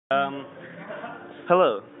Um,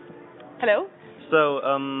 Hello. Hello. So,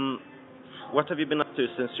 what have you been up to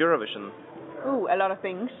since Eurovision? Ooh, a lot of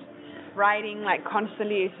things. Writing like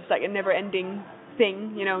constantly is just like a never-ending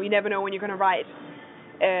thing. You know, you never know when you're gonna write.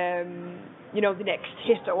 The next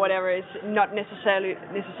hit or whatever is not necessarily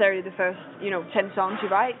the first 10 songs you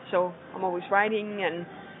write. So I'm always writing and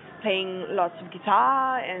playing lots of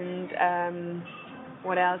guitar and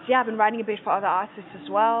what else? Yeah, I've been writing a bit for other artists as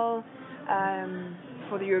well.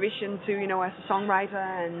 For the Eurovision too, as a songwriter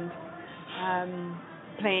and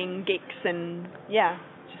playing gigs and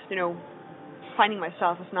just finding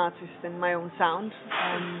myself as an artist and my own sound.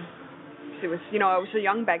 It was, I was so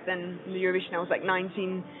young back then in the Eurovision. I was like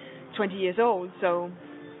 19, 20 years old, so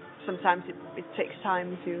sometimes it takes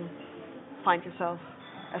time to find yourself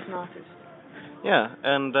as an artist. Yeah,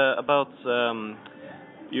 and about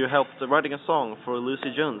you helped writing a song for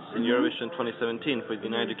Lucy Jones in Eurovision 2017 for the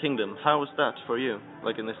United Kingdom. How was that for you,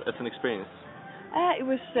 like as an experience? It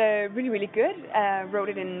was really, really good. Wrote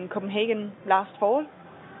it in Copenhagen last fall,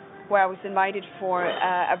 where I was invited for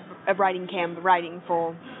a writing camp, writing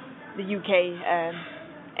for the UK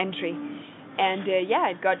entry. And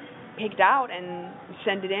it got picked out and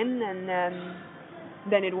sent it in, and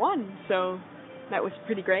then it won. So that was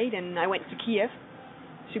pretty great. And I went to Kiev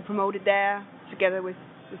to promote it there together with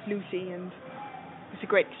Lucy, and it was a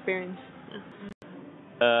great experience.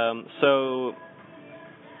 So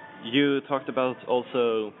you talked about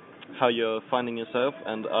also how you're finding yourself,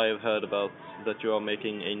 and I've heard about that you are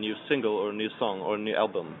making a new single or a new song or a new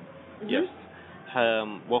album. Yes.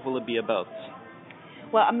 What will it be about?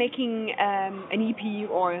 Well, I'm making an EP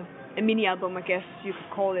or a mini album, I guess you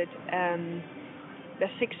could call it.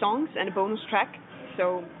 There's 6 songs and a bonus track,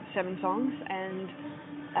 so 7 songs, and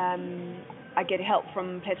I get help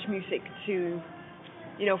from Pledge Music to,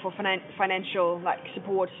 for financial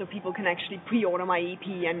support, so people can actually pre-order my EP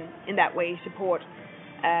and in that way support,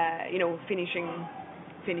 finishing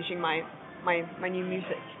my new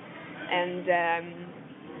music. And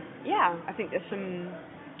I think there's some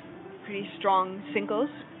pretty strong singles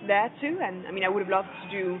there too. And I mean, I would have loved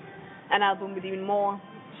to do an album with even more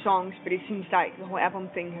songs, but it seems like the whole album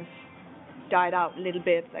thing has died out a little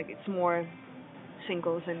bit. Like it's more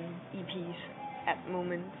singles and EPs at the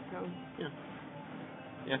moment. So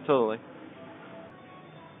yeah, totally.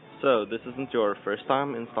 So this isn't your first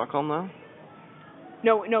time in Stockholm now?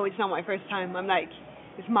 No, it's not my first time.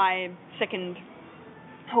 It's my second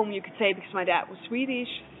home, you could say, because my dad was Swedish,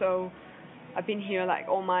 so I've been here like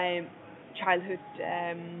all my childhood,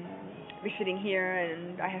 visiting here,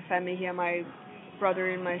 and I have family here, my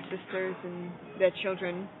brother and my sisters and their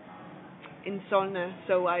children in Solna,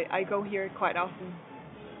 so I go here quite often.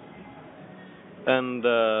 And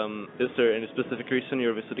is there any specific reason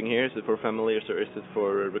you're visiting here? Is it for family, or is it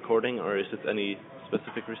for recording, or is it any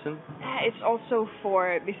specific reason? It's also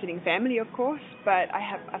for visiting family, of course, but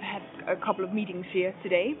I've had a couple of meetings here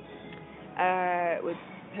today with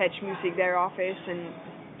Pledge Music, their office, and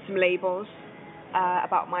some labels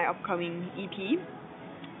about my upcoming EP.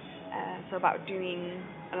 So about doing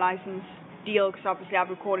a license deal, because obviously I've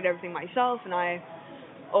recorded everything myself and I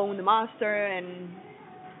own the master and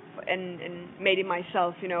made it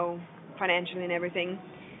myself, financially and everything.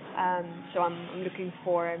 So I'm looking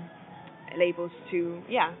for labels to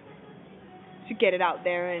get it out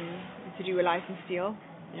there and to do a license deal.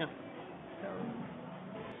 Yeah.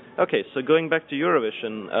 Okay, so going back to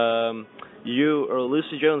Eurovision, you or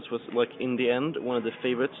Lucy Jones was in the end one of the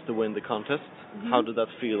favorites to win the contest. Mm-hmm. How did that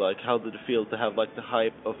feel like? How did it feel to have the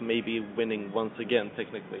hype of maybe winning once again,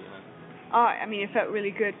 technically? I mean, it felt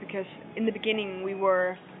really good because in the beginning we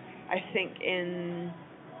were, I think, in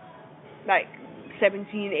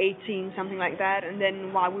 17, 18, something like that, and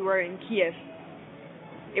then while we were in Kiev,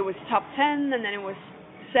 it was top 10, and then it was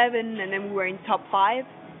 7, and then we were in top 5,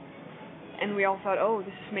 and we all thought, oh, this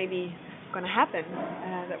is maybe going to happen,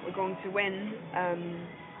 that we're going to win.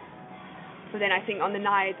 But then I think on the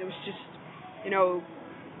night it was just,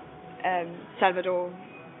 Salvador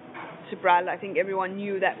Sobral. I think everyone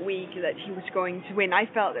knew that week that he was going to win. I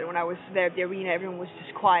felt that when I was there at the arena, everyone was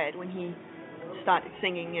just quiet when he started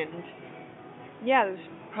singing, and there was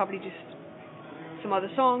probably just some other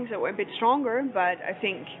songs that were a bit stronger, but I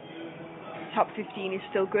think top 15 is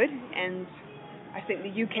still good, and I think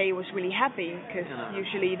the UK was really happy because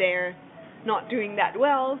usually they're not doing that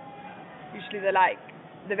well. Usually they're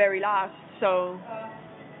the very last, so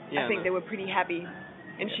I think they were pretty happy,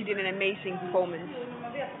 and she did an amazing performance.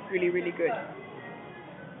 Really, really good.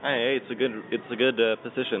 Hey, it's a good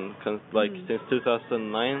position. Since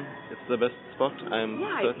 2009, it's the best spot.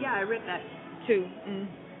 I read that too.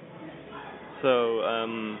 So,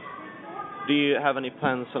 Do you have any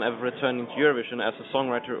plans on ever returning to Eurovision as a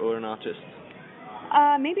songwriter or an artist?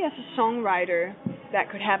 Maybe as a songwriter,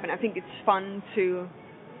 that could happen. I think it's fun to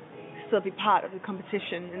still be part of the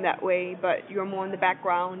competition in that way, but you're more in the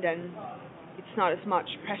background and it's not as much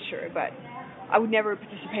pressure. But I would never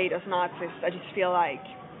participate as an artist. I just feel like,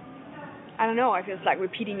 I don't know, I feel it's like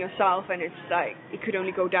repeating yourself, and it's like it could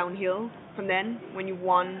only go downhill from then when you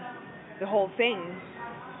won the whole thing.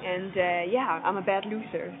 And yeah, I'm a bad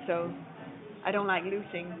loser, so I don't like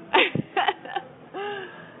losing.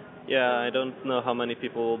 Yeah, I don't know how many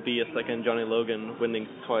people will be a second Johnny Logan winning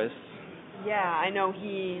twice. Yeah, I know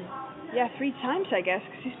 3 times, I guess,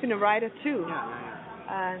 because he's been a writer too.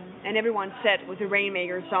 And everyone said with the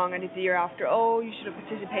Rainmaker song and it's the year after, oh, you should have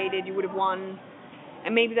participated, you would have won.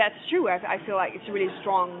 And maybe that's true. I feel like it's a really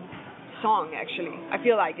strong song, actually. I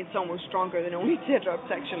feel like it's almost stronger than Only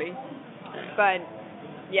Teardrops, actually. But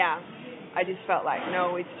yeah, I just felt like,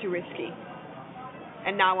 no, it's too risky.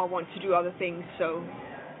 And now I want to do other things, so...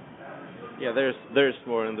 Yeah, there's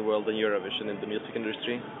more in the world than Eurovision in the music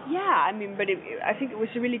industry. Yeah, I mean, but I think it was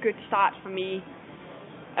a really good start for me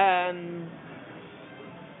to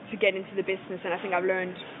get into the business, and I think I've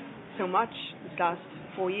learned so much these last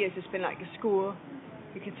 4 years. It's been like a school,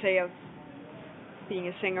 you could say, of being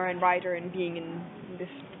a singer and writer and being in this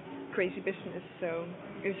crazy business. So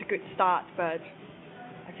it was a good start, but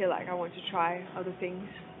I feel like I want to try other things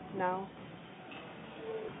now.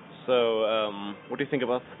 So, what do you think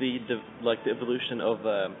about the evolution of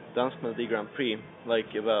Dance Melody Grand Prix? Like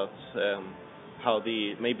about how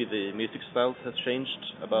maybe the music styles has changed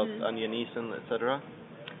about Anja Nielsen, etc.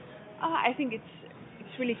 I think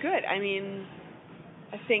it's really good. I mean,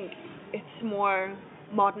 I think it's more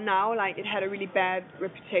modern now. Like it had a really bad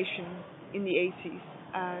reputation in the 80s.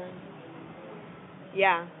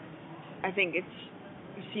 Yeah, I think you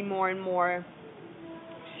see more and more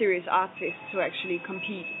serious artists who actually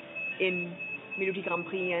compete in Melodi Grand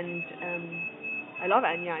Prix, and I love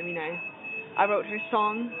Anja. I mean, I wrote her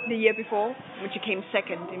song the year before when she came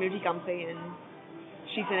second in Melodi Grand Prix, and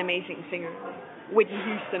she's an amazing singer. Whitney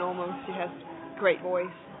Houston almost. She has a great voice.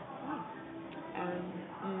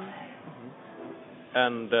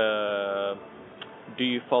 And do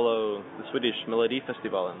you follow the Swedish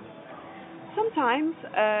Melodifestivalen? Sometimes.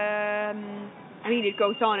 I mean, it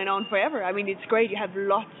goes on and on forever. I mean, it's great. You have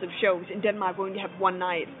lots of shows. In Denmark, we only have one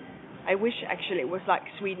night. I wish, actually, it was like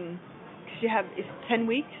Sweden. Because you have, is it 10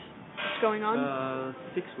 weeks it's going on?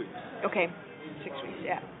 6 weeks. Okay, 6 weeks,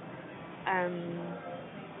 yeah. I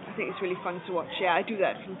think it's really fun to watch. Yeah, I do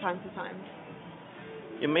that from time to time.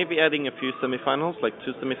 You may be adding a few semi-finals, like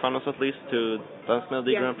 2 semi-finals at least, to Dance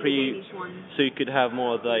Melody Grand Prix. So you could have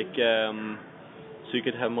more like... you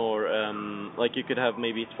could have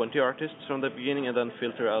maybe 20 artists from the beginning and then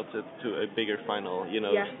filter out to a bigger final, you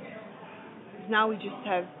know. Yeah. Now we just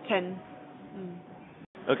have 10.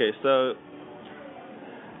 Okay, so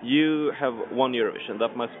you have won Eurovision.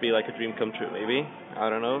 That must be like a dream come true, maybe. I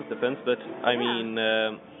don't know, depends. But I mean,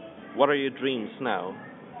 what are your dreams now?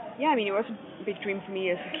 Yeah, I mean, it was a big dream for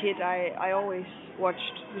me as a kid. I always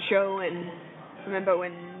watched the show and remember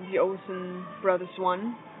when the Olsen brothers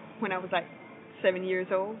won when I was like 7 years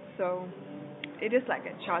old, so it is like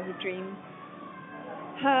a childhood dream.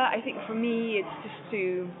 I think for me it's just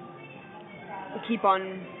to keep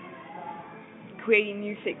on creating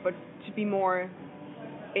music, but to be more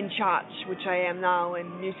in charge, which I am now,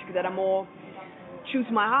 and music that are more true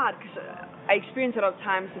to my heart, because I experience a lot of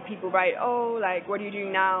times that people write, oh, like, what are you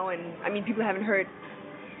doing now? And I mean, people haven't heard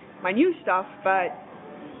my new stuff, but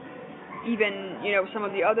even, you know, some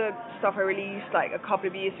of the other stuff I released like a couple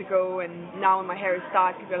of years ago, and now when my hair is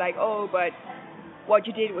dark, people are like, oh, but what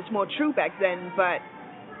you did was more true back then. But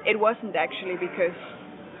it wasn't actually, because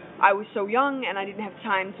I was so young and I didn't have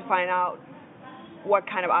time to find out what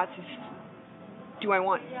kind of artist do I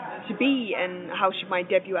want to be and how should my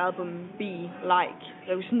debut album be like.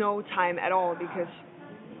 There was no time at all because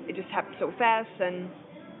it just happened so fast, and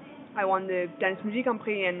I won the Danish Melodi Grand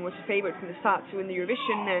Prix and was a favorite from the start to win the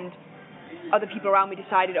Eurovision, and other people around me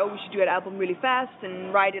decided, oh, we should do an album really fast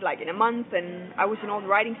and write it like in a month, and I was in all the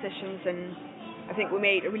writing sessions, and I think we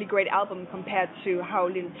made a really great album compared to how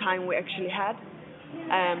little time we actually had.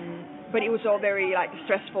 But it was all very like a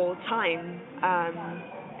stressful time,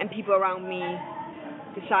 and people around me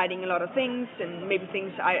deciding a lot of things, and maybe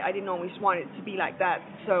things I didn't always want it to be like that.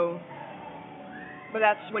 So, but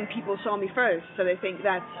that's when people saw me first, so they think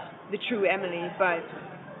that's the true Emmelie, but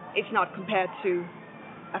it's not compared to,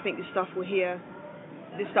 I think, the stuff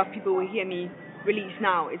people will hear me release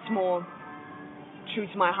now. It's more true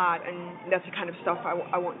to my heart, and that's the kind of stuff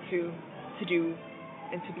I want to do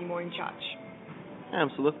and to be more in charge.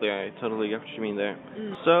 Absolutely, I totally get what you mean there.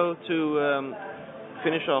 So to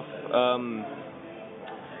finish off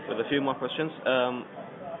with a few more questions,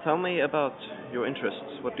 tell me about your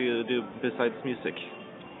interests. What do you do besides music?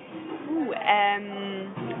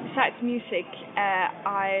 Besides music,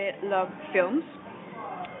 I love films.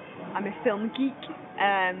 I'm a film geek,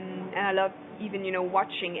 and I love even,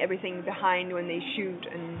 watching everything behind when they shoot.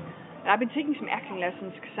 And I've been taking some acting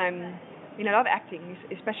lessons because I love acting,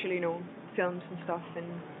 especially, films and stuff. And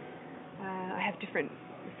I have different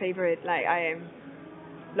favorite, like I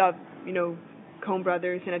love, Coen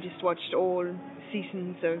Brothers, and I just watched all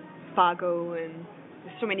seasons of Fargo, and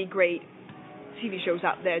there's so many great TV shows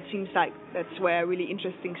out there. It seems like that's where really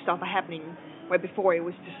interesting stuff are happening, where before it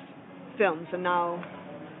was just films, and now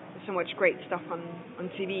there's so much great stuff on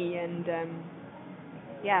TV, and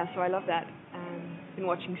so I love that. Been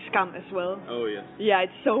watching Skam as well. Oh yes. Yeah,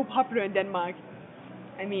 it's so popular in Denmark.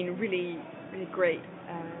 I mean, really, really great.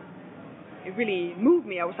 It really moved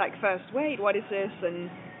me. I was like, first, wait, what is this?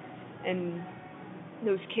 And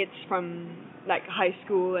those kids from like high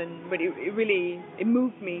school, but it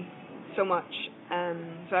moved me so much.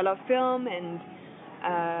 So I love film, and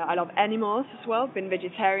I love animals as well. Been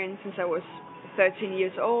vegetarian since I was 13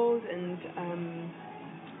 years old, and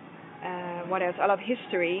what else? I love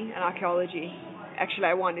history and archaeology. Actually,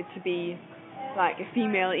 I wanted to be like a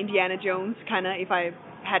female Indiana Jones, kind of, if I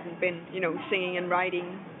hadn't been, singing and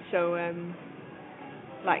writing. So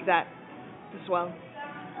like that as well.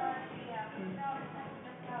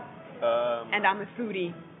 And I'm a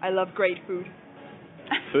foodie. I love great food.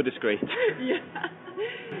 Food is great. Yeah.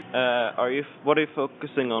 What are you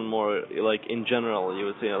focusing on more, like in general? You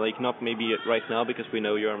would say, like not maybe right now because we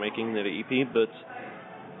know you are making the EP, but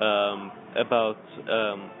about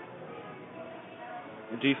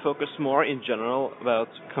do you focus more in general about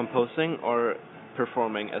composing or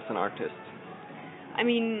performing as an artist? I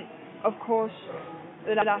mean, of course,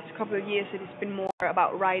 the last couple of years it has been more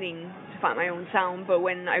about writing to find my own sound. But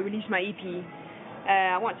when I release my EP,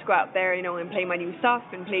 I want to go out there, and play my new stuff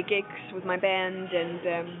and play gigs with my band, and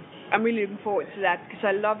I'm really looking forward to that because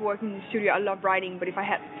I love working in the studio. I love writing, but if I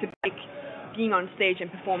had to pick, being on stage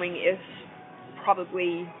and performing is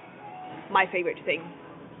probably my favorite thing,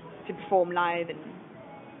 to perform live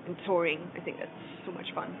and touring. I think that's so much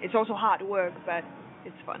fun. It's also hard work, but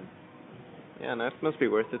it's fun. Yeah, and it must be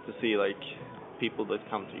worth it to see like people that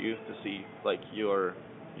come to you to see like to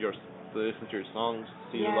listen to your songs,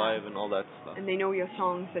 see you live and all that stuff. And they know your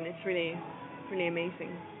songs, and it's really, really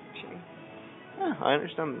amazing, actually. Yeah, I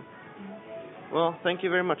understand. Mm-hmm. Well, thank you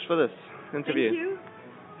very much for this interview. Thank you.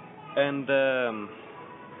 And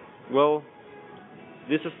well,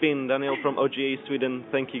 this has been Daniel from OGA Sweden.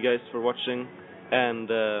 Thank you guys for watching, and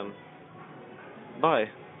bye.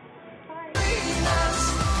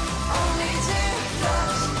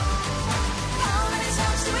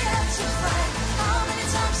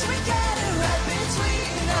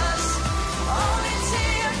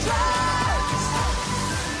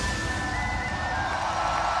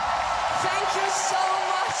 Thank you so